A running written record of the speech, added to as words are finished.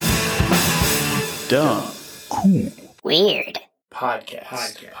Dumb, cool Weird.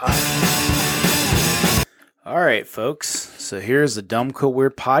 podcast. All right, folks. So here's the Dumb, Cool,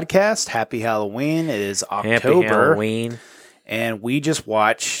 Weird podcast. Happy Halloween. It is October. Happy Halloween. And we just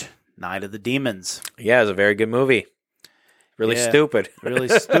watched Night of the Demons. Yeah, it was a very good movie. Really stupid. Really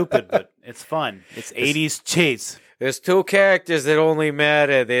stupid, but it's fun. It's 80s chase. There's two characters that only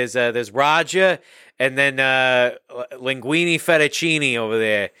matter. There's Roger and then Linguini Fettuccine over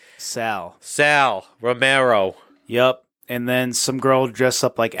there. Sal Romero. Yep. And then some girl dressed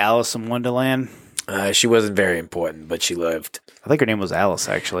up like Alice in Wonderland. She wasn't very important, but she lived. I think her name was Alice,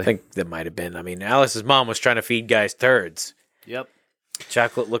 actually. I think that might have been. I mean, Alice's mom was trying to feed guys turds. Yep.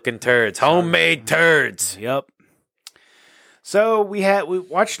 Chocolate-looking turds. Homemade turds. Yep. So we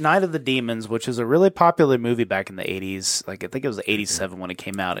watched Night of the Demons, which is a really popular movie back in the 80s. Like I think it was 87 when it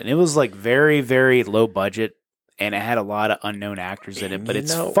came out. And it was like very, very low budget. And it had a lot of unknown actors in it. But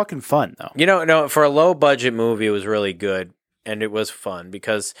it's fucking fun, though. No, for a low-budget movie, it was really good. And it was fun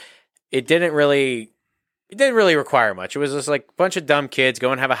because it didn't really require much. It was just like a bunch of dumb kids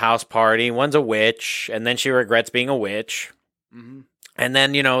go and have a house party. One's a witch, and then she regrets being a witch. Mm-hmm. And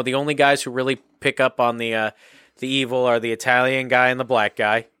then, the only guys who really pick up on the evil are the Italian guy and the black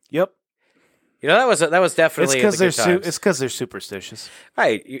guy. Yep. That was definitely it's because they're superstitious.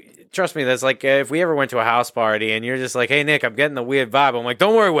 Right. Trust me, that's like if we ever went to a house party and you're just like, hey, Nick, I'm getting the weird vibe. I'm like,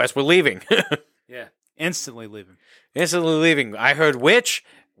 don't worry, Wes, we're leaving. Yeah. Instantly leaving. I heard witch.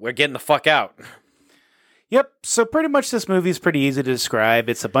 We're getting the fuck out. Yep. So pretty much this movie is pretty easy to describe.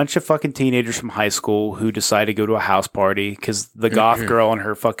 It's a bunch of fucking teenagers from high school who decide to go to a house party because the goth girl and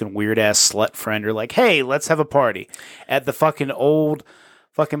her fucking weird ass slut friend are like, hey, let's have a party at the fucking old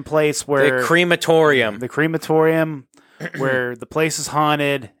fucking place where the crematorium where the place is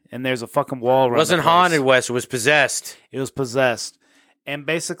haunted and there's a fucking wall around. It wasn't haunted, Wes. It was possessed. It was possessed. And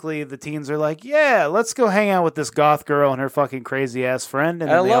basically, the teens are like, yeah, let's go hang out with this goth girl and her fucking crazy-ass friend,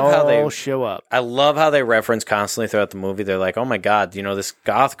 and then they all show up. I love how they reference constantly throughout the movie. They're like, oh my god, this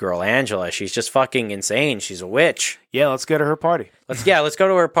goth girl, Angela, she's just fucking insane. She's a witch. Yeah, let's go to her party. Let's go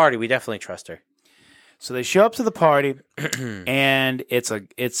to her party. We definitely trust her. So they show up to the party, and it's a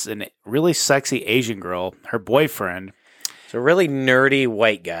really sexy Asian girl, her boyfriend. It's a really nerdy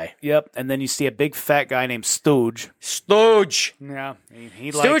white guy. Yep, and then you see a big fat guy named Stooge. Yeah.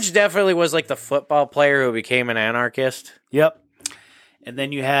 Stooge definitely was like the football player who became an anarchist. Yep. And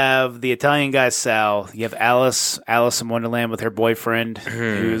then you have the Italian guy, Sal. You have Alice in Wonderland with her boyfriend,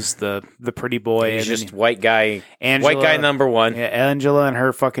 who's the pretty boy. He's just white guy. Angela, white guy number one. Yeah, Angela and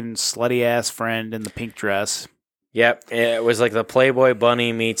her fucking slutty-ass friend in the pink dress. Yep. It was like the Playboy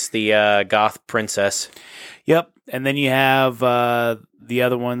bunny meets the goth princess. Yep. And then you have the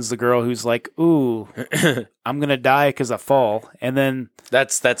other one's the girl who's like, ooh, I'm going to die because I fall. And then...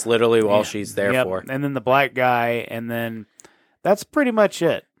 That's literally all she's there for. And then the black guy, and then that's pretty much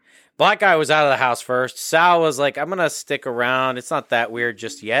it. Black guy was out of the house first. Sal was like, I'm going to stick around. It's not that weird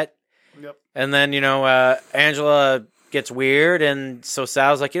just yet. Yep. And then, Angela gets weird, and so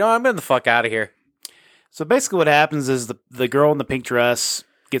Sal's like, I'm getting the fuck out of here. So basically what happens is the girl in the pink dress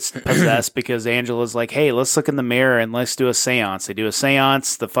gets possessed because Angela's like, hey, let's look in the mirror and let's do a seance. They do a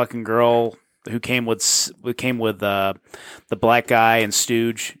seance. The fucking girl who came with the black guy and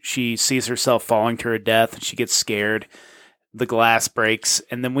Stooge, she sees herself falling to her death and she gets scared. The glass breaks,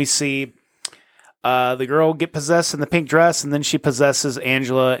 and then we see the girl get possessed in the pink dress, and then she possesses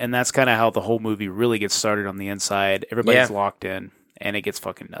Angela, and that's kind of how the whole movie really gets started on the inside. Everybody's locked in. And it gets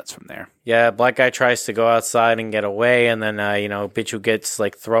fucking nuts from there. Yeah, black guy tries to go outside and get away, and then, bitch who gets,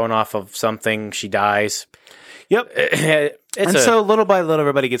 like, thrown off of something, she dies. Yep. So little by little,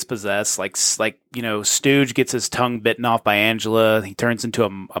 everybody gets possessed. Like Stooge gets his tongue bitten off by Angela. He turns into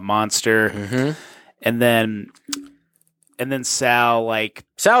a monster. Mm-hmm. And then Sal, like...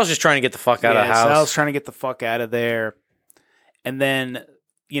 Sal's just trying to get the fuck out of the house. Sal's trying to get the fuck out of there. And then...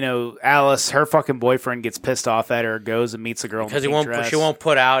 Alice, her fucking boyfriend gets pissed off at her, goes and meets a girl because in dress. She won't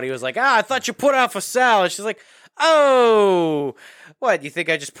put out. He was like, I thought you put out for Sal. And she's like, oh, what? You think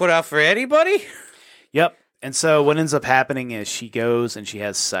I just put out for anybody? Yep. And so what ends up happening is she goes and she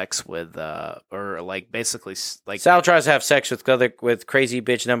has sex with, basically Sal tries to have sex with crazy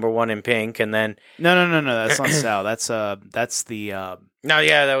bitch number one in pink, and then no, that's not Sal. That's the. No,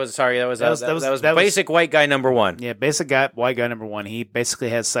 yeah, that was basic white guy number one. Yeah, white guy number one. He basically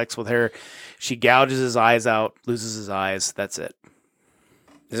has sex with her. She gouges his eyes out, loses his eyes. That's it.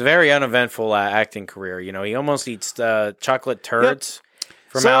 It's a very uneventful acting career. He almost eats chocolate turds. Yep.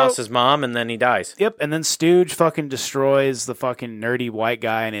 from Alice's mom, and then he dies. Yep, and then Stooge fucking destroys the fucking nerdy white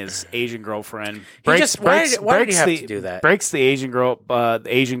guy and his Asian girlfriend. Why did he have to do that? Breaks the Asian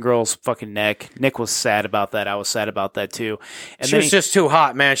girl's fucking neck. Nick was sad about that. I was sad about that too. And She was just too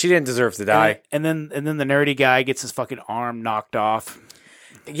hot, man. She didn't deserve to die. And then the nerdy guy gets his fucking arm knocked off.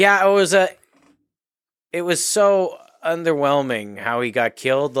 Yeah, it was so underwhelming how he got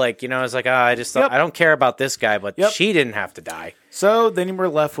killed. Like, I was like, I just thought, I don't care about this guy, but she didn't have to die. So then we're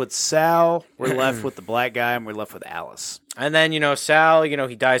left with Sal, we're left with the black guy, and we're left with Alice. And then, Sal,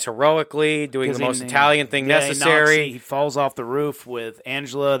 he dies heroically, doing the most Italian thing necessary. He falls off the roof with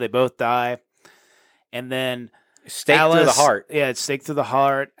Angela. They both die. And then Stake through the heart. Yeah, it's stake through the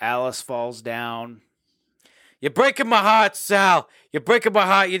heart. Alice falls down. You're breaking my heart, Sal. You're breaking my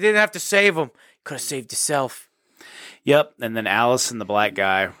heart. You didn't have to save him. Could have saved yourself. Yep, and then Alice and the black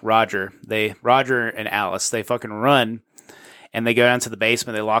guy, Roger and Alice, they fucking run, and they go down to the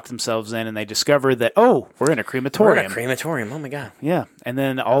basement, they lock themselves in, and they discover that, we're in a crematorium. We're in a crematorium, oh my god. Yeah, and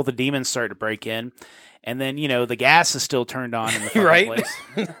then all the demons start to break in, and then, the gas is still turned on in the fucking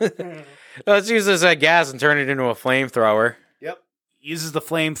place. Let's use this gas and turn it into a flamethrower. Yep. Uses the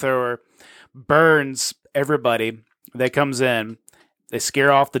flamethrower, burns everybody that comes in. They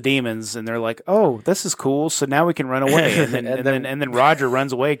scare off the demons, and they're like, "Oh, this is cool. So now we can run away." And then Roger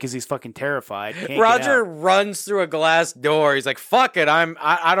runs away because he's fucking terrified. Roger runs through a glass door. He's like, "Fuck it,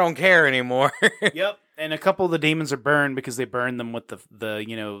 I don't care anymore." Yep. And a couple of the demons are burned because they burn them with the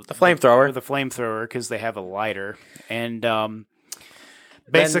flamethrower. The flamethrower because they have a lighter. And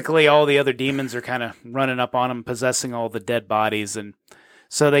basically, all the other demons are kind of running up on them, possessing all the dead bodies, and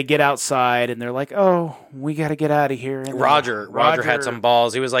so they get outside, and they're like, "Oh, we got to get out of here." And Roger had some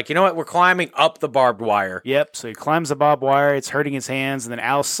balls. He was like, "You know what? We're climbing up the barbed wire." Yep. So he climbs the barbed wire. It's hurting his hands, and then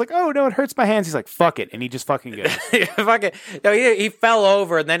Alice is like, "Oh no, it hurts my hands." He's like, "Fuck it," and he just fucking goes. Fuck it. No, he fell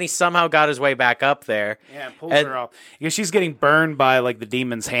over, and then he somehow got his way back up there. Yeah, and pulls her off because she's getting burned by like the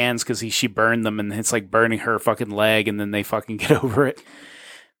demon's hands because she burned them, and it's like burning her fucking leg, and then they fucking get over it.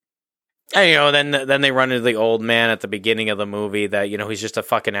 And then they run into the old man at the beginning of the movie that, he's just a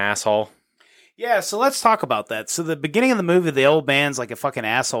fucking asshole. Yeah, so let's talk about that. So the beginning of the movie, the old man's like a fucking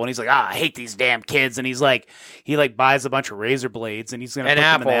asshole, and he's like, I hate these damn kids, and he buys a bunch of razor blades, and he's gonna put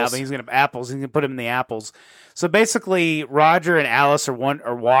them in the apples. He's gonna put them in the apples. So basically, Roger and Alice are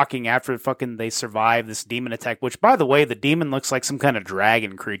walking after fucking they survive this demon attack. Which, by the way, the demon looks like some kind of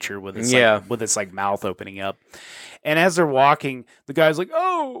dragon creature with its like mouth opening up. And as they're walking, the guy's like,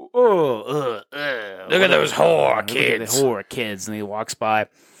 look at those whore kids. The whore kids. And he walks by.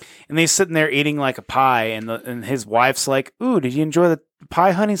 And he's sitting there eating like a pie. And his wife's like, ooh, did you enjoy the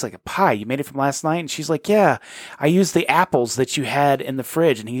pie, honey? He's like, a pie? You made it from last night? And she's like, yeah, I used the apples that you had in the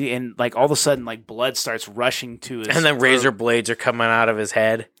fridge. And like all of a sudden, like blood starts rushing to his And then razor blades are coming out of his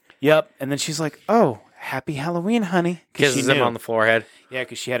head. Yep. And then she's like, oh, happy Halloween, honey. Kisses him on the forehead. Yeah,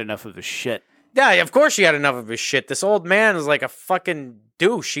 because she had enough of his shit. Yeah, of course she had enough of his shit. This old man is like a fucking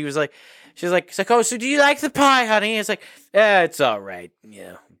douche. She's like, oh, so do you like the pie, honey? It's like, yeah, it's all right.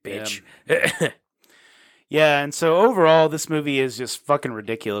 Yeah, bitch. Yeah, and so overall, this movie is just fucking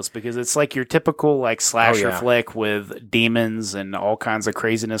ridiculous because it's like your typical like slasher flick with demons and all kinds of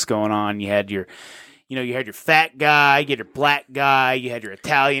craziness going on. You had your fat guy, you had your black guy, you had your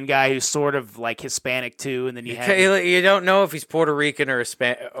Italian guy who's sort of like Hispanic too, and then you had you don't know if he's Puerto Rican or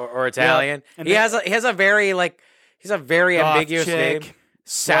Italian. Yeah. He has a very ambiguous chick, name.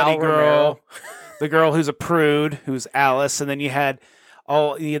 Sally girl, the girl who's a prude, who's Alice, and then you had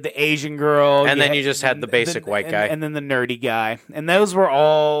the Asian girl, and then you just had the basic white guy, and then the nerdy guy, and those were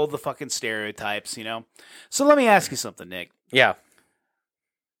all the fucking stereotypes, So let me ask you something, Nick. Yeah.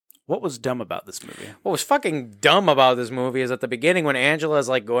 What was dumb about this movie? What was fucking dumb about this movie is at the beginning when Angela's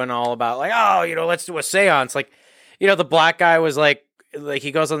like going all about like, oh, let's do a seance. Like, the black guy was like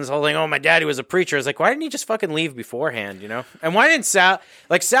he goes on this whole thing, oh, my daddy was a preacher. It's like, why didn't he just fucking leave beforehand, And why didn't Sal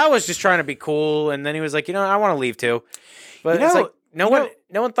was just trying to be cool, and then he was like, I want to leave too. But it's like no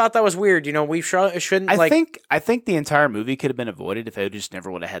one thought that was weird. We shouldn't. I think the entire movie could have been avoided if they just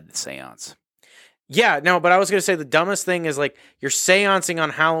never would have had the seance. Yeah, no, but I was going to say the dumbest thing is like you're seancing on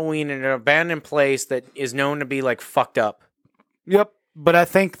Halloween in an abandoned place that is known to be like fucked up. Yep. But I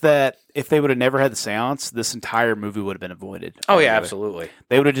think that if they would have never had the seance, this entire movie would have been avoided. Oh, yeah, absolutely.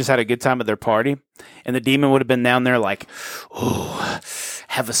 They would have just had a good time at their party, and the demon would have been down there like, oh,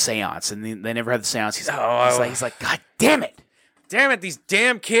 have a seance. And they never had the seance. He's like, God damn it. Damn it, these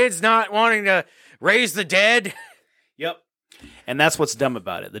damn kids not wanting to raise the dead. Yep. And that's what's dumb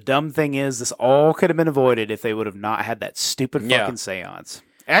about it. The dumb thing is this all could have been avoided if they would have not had that stupid fucking seance.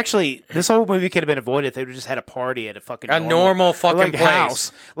 Actually, this whole movie could have been avoided if they would have just had a party at a fucking normal fucking place.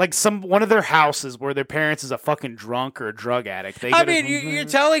 house, like one of their houses where their parents is a fucking drunk or a drug addict. I mean, you're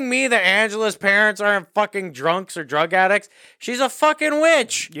telling me that Angela's parents aren't fucking drunks or drug addicts? She's a fucking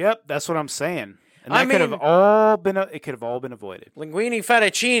witch. Yep, that's what I'm saying. And that could have all been avoided. Linguini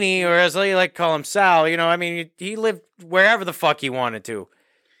Fettuccine, or as they like to call him, Sal. I mean, he lived wherever the fuck he wanted to.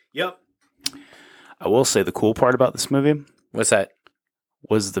 Yep. I will say the cool part about this movie. What's that?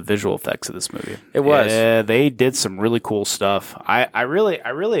 Was the visual effects of this movie. It was. Yeah, they did some really cool stuff. I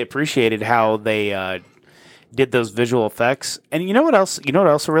really appreciated how they did those visual effects. And you know what else? You know what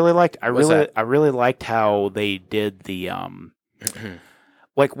else I really liked? I really liked how they did the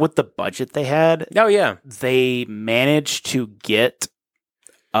like with the budget they had. Oh yeah. They managed to get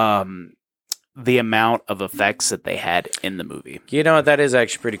the amount of effects that they had in the movie. That is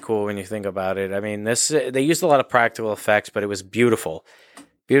actually pretty cool when you think about it. I mean, they used a lot of practical effects, but it was beautiful.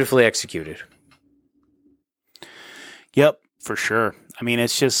 Beautifully executed. Yep, for sure. I mean,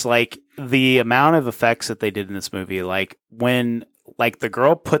 it's just like the amount of effects that they did in this movie. Like when the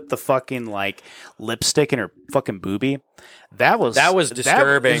girl put the fucking like lipstick in her fucking boobie. That was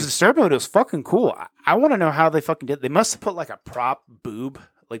disturbing. It was disturbing, but it was fucking cool. I want to know how they fucking did. They must have put like a prop boobs.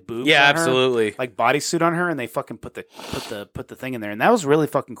 Yeah, absolutely. Like bodysuit on her, and they fucking put the thing in there, and that was really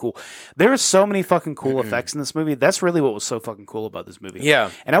fucking cool. There were so many fucking cool effects in this movie. That's really what was so fucking cool about this movie. Yeah,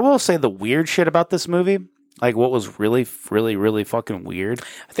 and I will say the weird shit about this movie, like what was really, really, really fucking weird.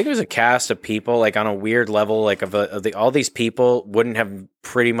 I think it was a cast of people, like on a weird level, like all these people wouldn't have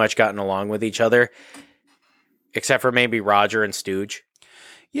pretty much gotten along with each other, except for maybe Roger and Stooge.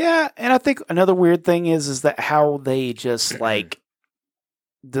 Yeah, and I think another weird thing is that how they just like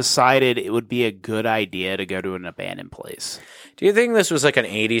decided it would be a good idea to go to an abandoned place. Do you think this was like an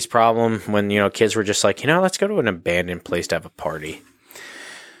 80s problem when, kids were just like, let's go to an abandoned place to have a party?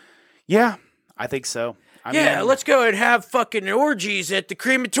 Yeah, I think so. I mean, let's go and have fucking orgies at the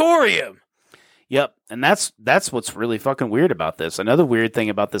crematorium. Yep, and that's what's really fucking weird about this. Another weird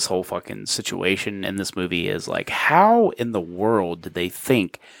thing about this whole fucking situation in this movie is like, how in the world did they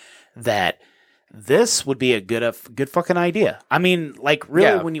think that this would be a good fucking idea? I mean, like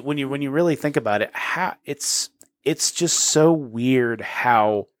really, when you really think about it, how it's just so weird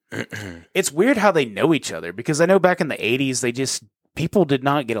how it's weird how they know each other, because I know back in the 80s people did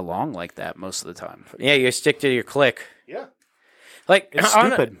not get along like that most of the time. Yeah, you stick to your clique. Yeah. Like, it's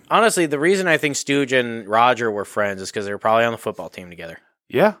stupid. Honestly, the reason I think Stooge and Roger were friends is because they were probably on the football team together.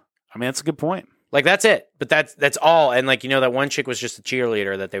 Yeah. I mean, that's a good point. Like, that's it. But that's all. And, like, that one chick was just a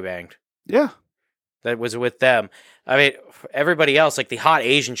cheerleader that they banged. Yeah. That was with them. I mean, everybody else, like the hot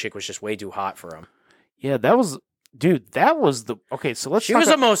Asian chick was just way too hot for him. Yeah, that was the... Okay, so let's She was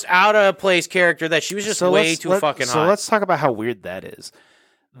the most out-of-place character that she was just way too fucking hot. So let's talk about how weird that is.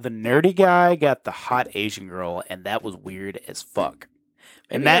 The nerdy guy got the hot Asian girl, and that was weird as fuck.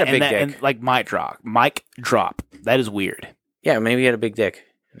 And that, and like Mike drop. That is weird. Yeah, maybe he had a big dick.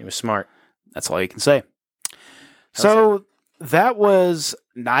 And he was smart. That's all you can say. So that was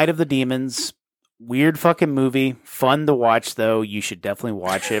Night of the Demons. Weird fucking movie. Fun to watch, though. You should definitely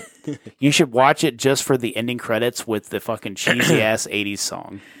watch it. You should watch it just for the ending credits with the fucking cheesy-ass 80s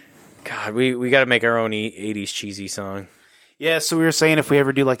song. God, we got to make our own 80s cheesy song. Yeah, so we were saying if we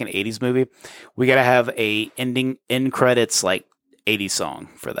ever do like an 80s movie, we got to have a end credits like 80s song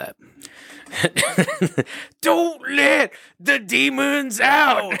for that. Don't let the demons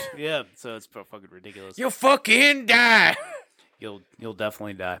out. Yeah, so it's fucking ridiculous. You'll fucking die. You'll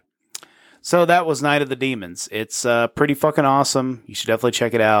definitely die. So that was Night of the Demons. It's pretty fucking awesome. You should definitely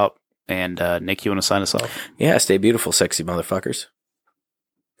check it out. And Nick, you want to sign us off? Yeah, stay beautiful, sexy motherfuckers.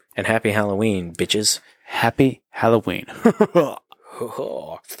 And happy Halloween, bitches. Happy Halloween.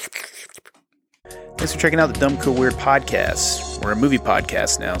 Thanks for checking out the Dumb Cool Weird podcast. We're a movie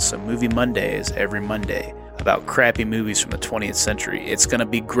podcast now, so Movie Monday is every Monday about crappy movies from the 20th century. It's going to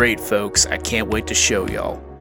be great, folks. I can't wait to show y'all.